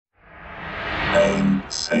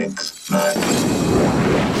6, 9.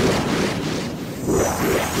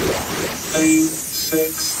 8,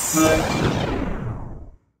 6, 9.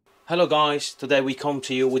 Hello guys, today we come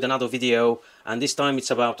to you with another video, and this time it's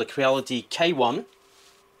about the Creality K1.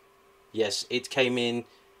 Yes, it came in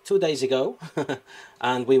 2 days ago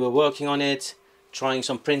and we were working on it, trying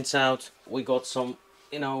some prints out. We got some,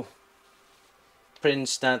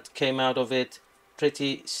 prints that came out of it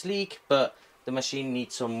pretty sleek, but the machine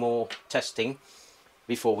needs some more testing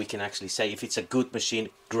before we can actually say if it's a good machine,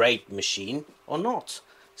 great machine or not.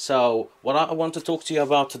 So what I want to talk to you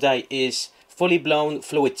about today is fully blown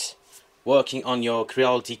FLUIDD working on your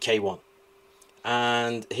Creality K1.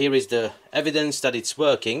 And here is the evidence that it's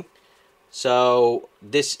working. So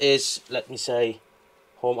this is, let me say,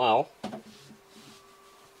 home aisle.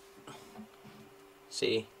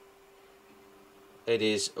 See, it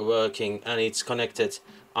is working and it's connected.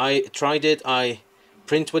 I tried it, I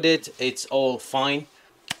print with it, it's all fine,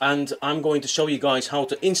 and I'm going to show you guys how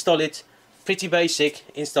to install it. Pretty basic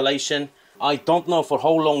installation. I don't know for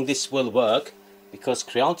how long this will work, because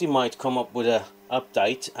Creality might come up with a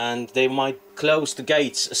update and they might close the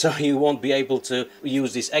gates so you won't be able to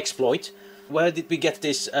use this exploit. Where did we get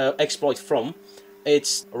this exploit from?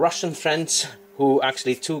 It's Russian friends, who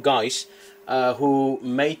actually two guys who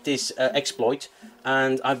made this exploit,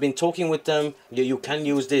 and I've been talking with them. You can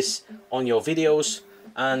use this on your videos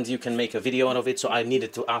and you can make a video out of it, so I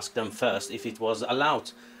needed to ask them first if it was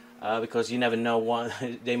allowed. Because you never know what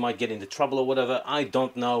they might get into trouble or whatever. I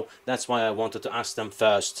don't know. That's why I wanted to ask them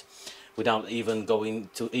first, without even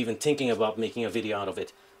thinking about making a video out of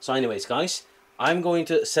it. So anyways guys, I'm going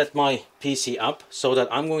to set my PC up so that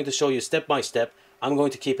I'm going to show you step by step. I'm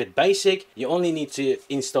going to keep it basic. You only need to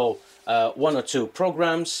install 1 or 2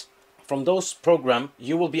 programs. From those programs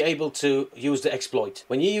you will be able to use the exploit.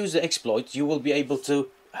 When you use the exploit, you will be able to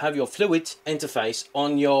have your FLUIDD interface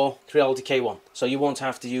on your Creality K1. So you won't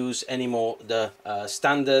have to use anymore the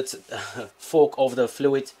standard fork of the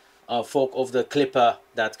FLUIDD, fork of the clipper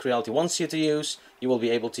that Creality wants you to use. You will be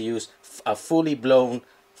able to use a fully blown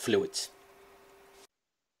FLUIDD.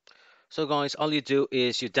 So guys, all you do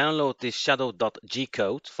is you download this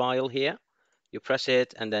shadow.gcode file here. You press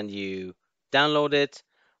it and then you download it.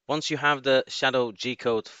 Once you have the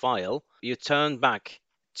shadow.gcode file, you turn back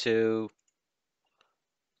to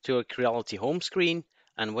a Creality home screen,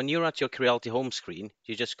 and when you're at your Creality home screen,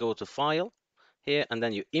 you just go to File here and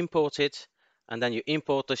then you import it, and then you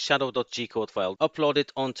import the shadow.gcode file, upload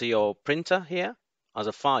it onto your printer here as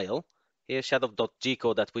a file here,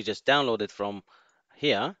 shadow.gcode that we just downloaded from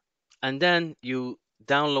here, and then you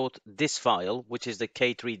download this file, which is the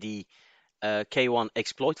K3D K1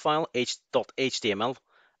 exploit file, h.html.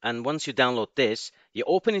 And once you download this, you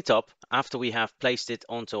open it up after we have placed it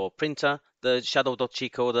onto our printer, the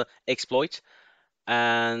shadow.gcode exploit.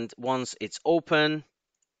 And once it's open,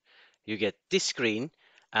 you get this screen.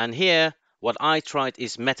 And here, what I tried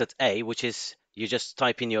is method A, which is you just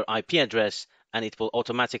type in your IP address and it will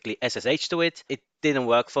automatically SSH to it. It didn't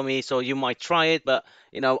work for me, so you might try it, but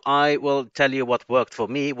I will tell you what worked for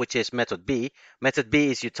me, which is method B. Method B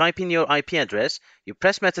is you type in your IP address, you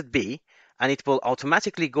press method B, and it will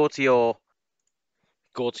automatically go to your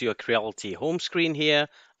Creality home screen here,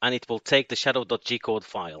 and it will take the shadow.gcode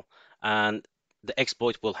file, and the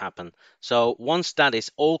exploit will happen. So once that is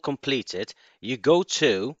all completed, you go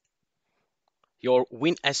to your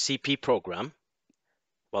Winscp program.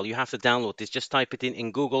 Well, you have to download this. Just type it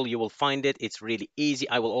in Google. You will find it. It's really easy.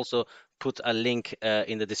 I will also put a link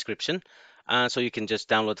in the description. So you can just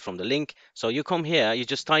download from the link. So you come here, you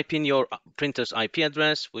just type in your printer's IP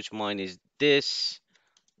address, which mine is this.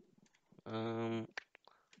 And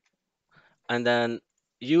then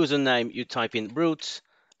username, you type in root,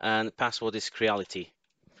 and password is Creality.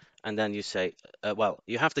 And then you say, well,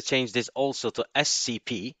 you have to change this also to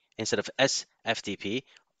SCP instead of SFTP.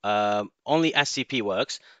 Only SCP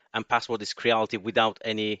works, and password is Creality without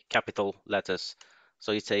any capital letters.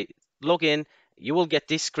 So you say login, you will get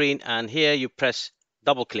this screen, and here you press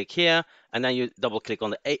double click here, and then you double click on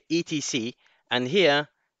the etc, and here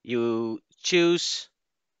you choose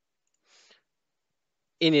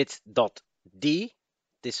init.d,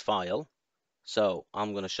 this file. So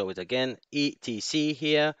I'm going to show it again, etc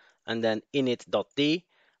here, and then init.d,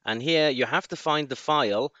 and here you have to find the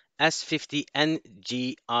file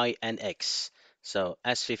s50NGINX. So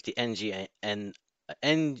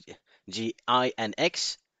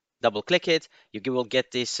s50NGINX, double click it, you will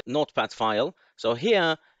get this notepad file. So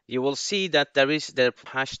here you will see that there is the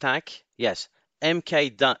hashtag, yes,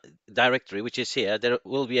 mk directory, which is here. There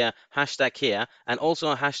will be a hashtag here and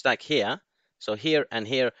also a hashtag here. So here and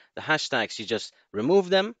here, the hashtags, you just remove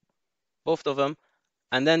them, both of them,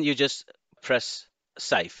 and then you just press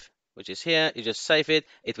save, which is here. You just save it.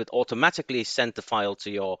 It would automatically send the file to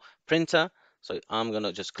your printer. So I'm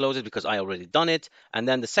gonna just close it because I already done it. And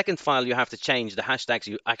then the second file, you have to change the hashtags.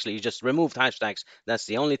 You just removed hashtags. That's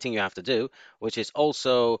the only thing you have to do, which is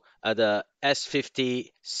also the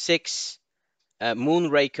S56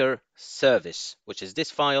 Moonraker service, which is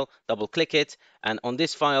this file. Double click it, and on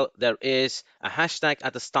this file there is a hashtag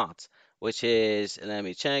at the start, which is, let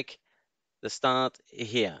me check, the start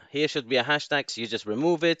here. Here should be a hashtag, so you just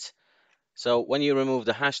remove it. So when you remove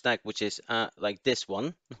the hashtag, which is like this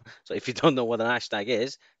one, so if you don't know what a hashtag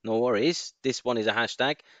is, no worries. This one is a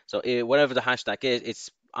hashtag. So whatever the hashtag is,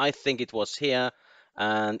 I think it was here,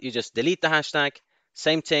 and you just delete the hashtag.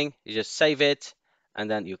 Same thing, you just save it, and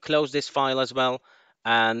then you close this file as well.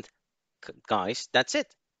 And guys, that's it.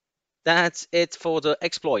 That's it for the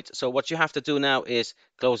exploit. So what you have to do now is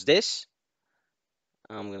close this.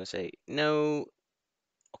 I'm gonna say no.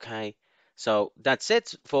 Okay, so that's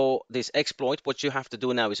it for this exploit. What you have to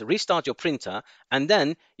do now is restart your printer, and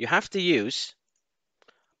then you have to use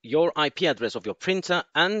your IP address of your printer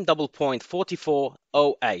and double point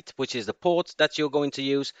 4408, which is the port that you're going to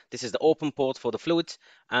use. This is the open port for the FLUIDD,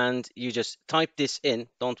 and you just type this in.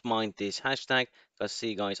 Don't mind this hashtag, because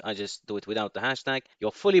see guys, I just do it without the hashtag.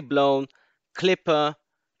 Your fully blown Clipper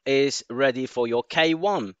is ready for your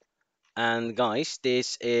K1. And guys,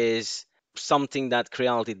 this is something that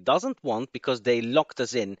Creality doesn't want, because they locked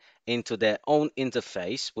us in into their own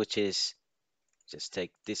interface, which is, just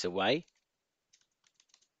take this away,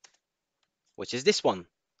 which is this one.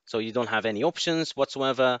 So you don't have any options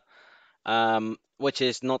whatsoever, which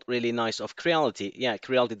is not really nice of Creality. Yeah,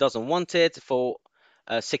 Creality doesn't want it for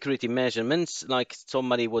security measurements, like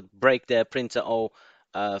somebody would break their printer or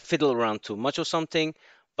fiddle around too much or something.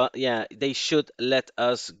 But yeah, they should let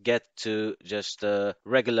us get to just a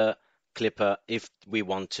regular Clipper if we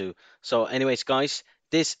want to. So anyways, guys,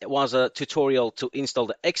 this was a tutorial to install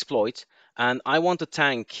the exploit, and I want to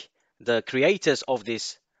thank the creators of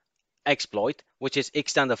this exploit, which is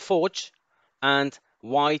Xtender Forge and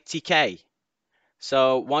YTK.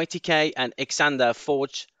 So YTK and Xander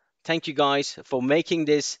Forge, thank you guys for making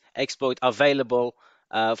this exploit available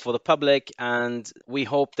for the public, and we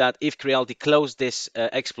hope that if Creality close this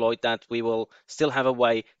exploit, that we will still have a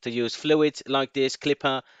way to use FLUIDD like this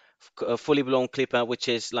Clipper, fully blown Clipper, which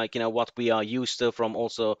is like, you know, what we are used to from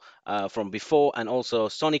also from before, and also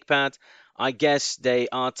SonicPad. I guess they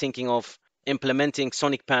are thinking of implementing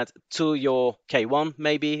SonicPad to your K1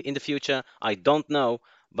 maybe in the future. I don't know,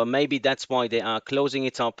 but maybe that's why they are closing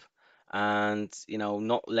it up and, you know,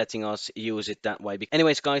 not letting us use it that way.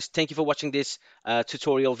 Anyways, guys, thank you for watching this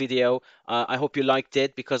tutorial video. I hope you liked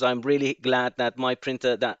it, because I'm really glad that my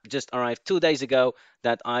printer that just arrived 2 days ago,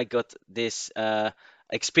 that I got this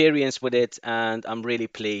experience with it, and I'm really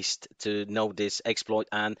pleased to know this exploit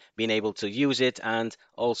and being able to use it, and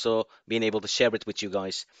also being able to share it with you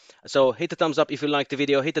guys. So hit the thumbs up if you liked the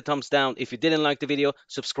video, hit the thumbs down if you didn't like the video,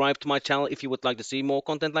 subscribe to my channel if you would like to see more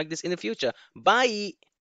content like this in the future. Bye.